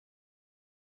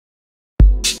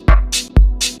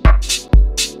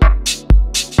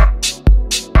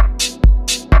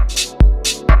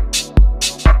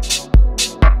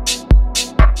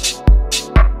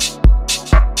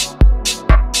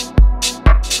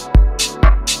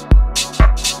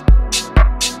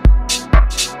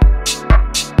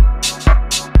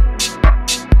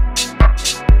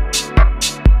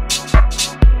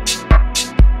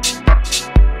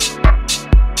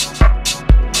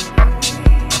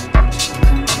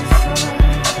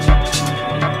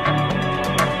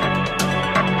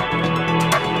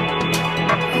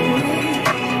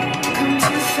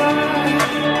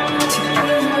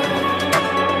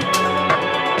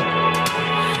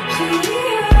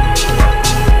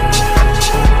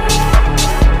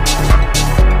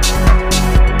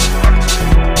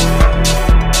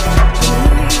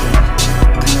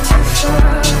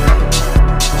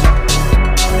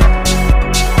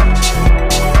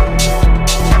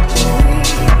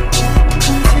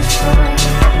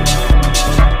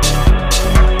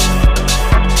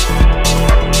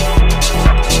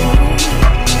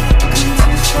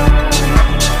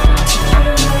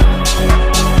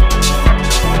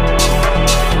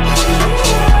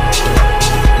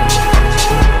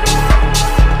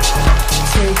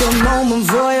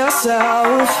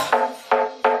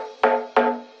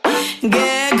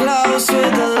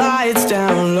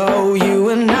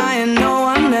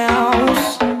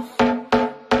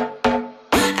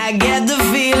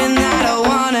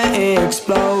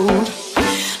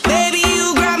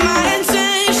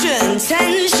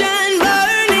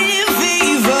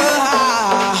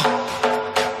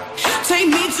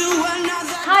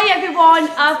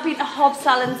everyone, I've been to HOB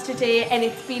Salons today and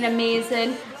it's been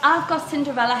amazing. I've got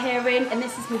Cinderella hair in and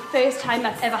this is my first time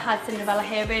I've ever had Cinderella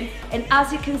hair in, and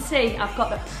as you can see I've got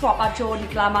the proper Geordie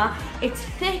glamour. It's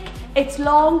thick, it's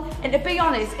long, and to be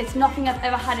honest it's nothing I've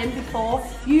ever had in before.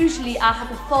 Usually I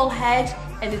have a full head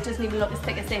and it doesn't even look as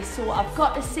thick as this, so I've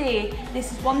got to say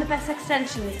this is one of the best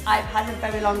extensions I've had in a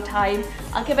very long time.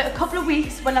 I'll give it a couple of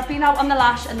weeks when I've been out on the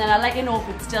lash and then I'll let you know if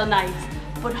it's still nice.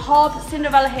 But HOB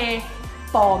Cinderella hair,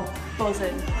 bomb,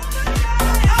 buzzing.